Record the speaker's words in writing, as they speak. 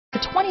The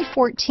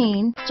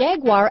 2014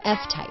 Jaguar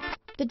F-Type.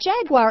 The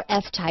Jaguar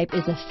F-Type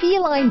is a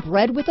feline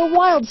bred with a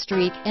wild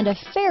streak and a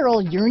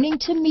feral yearning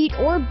to meet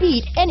or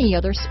beat any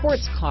other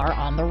sports car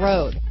on the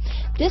road.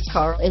 This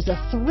car is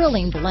a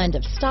thrilling blend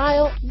of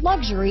style,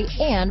 luxury,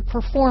 and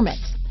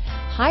performance.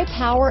 High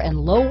power and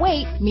low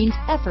weight means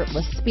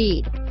effortless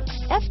speed.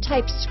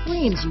 F-Type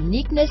screams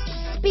uniqueness,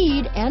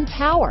 speed, and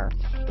power.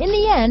 In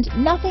the end,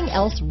 nothing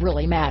else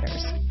really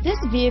matters. This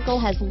vehicle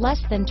has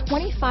less than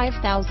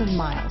 25,000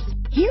 miles.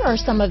 Here are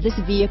some of this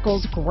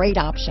vehicle's great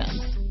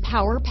options: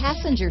 power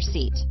passenger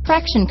seat,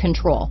 traction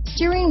control,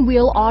 steering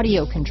wheel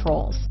audio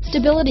controls,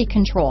 stability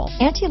control,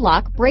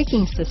 anti-lock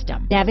braking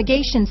system,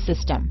 navigation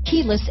system,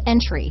 keyless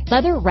entry,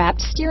 leather-wrapped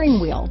steering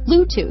wheel,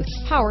 Bluetooth,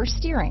 power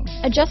steering,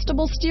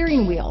 adjustable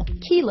steering wheel,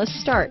 keyless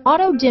start,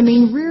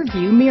 auto-dimming rear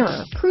view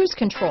mirror, cruise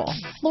control,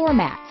 floor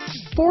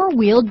mats,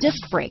 four-wheel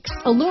disc brakes,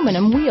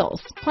 aluminum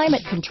wheels,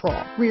 climate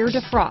control, rear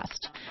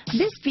defrost.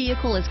 This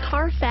vehicle is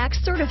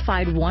CARFAX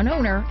certified one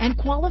owner and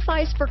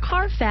qualifies for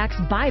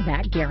CARFAX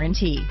buyback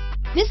guarantee.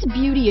 This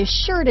beauty is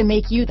sure to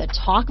make you the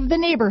talk of the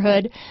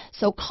neighborhood,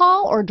 so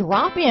call or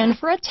drop in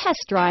for a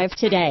test drive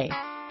today.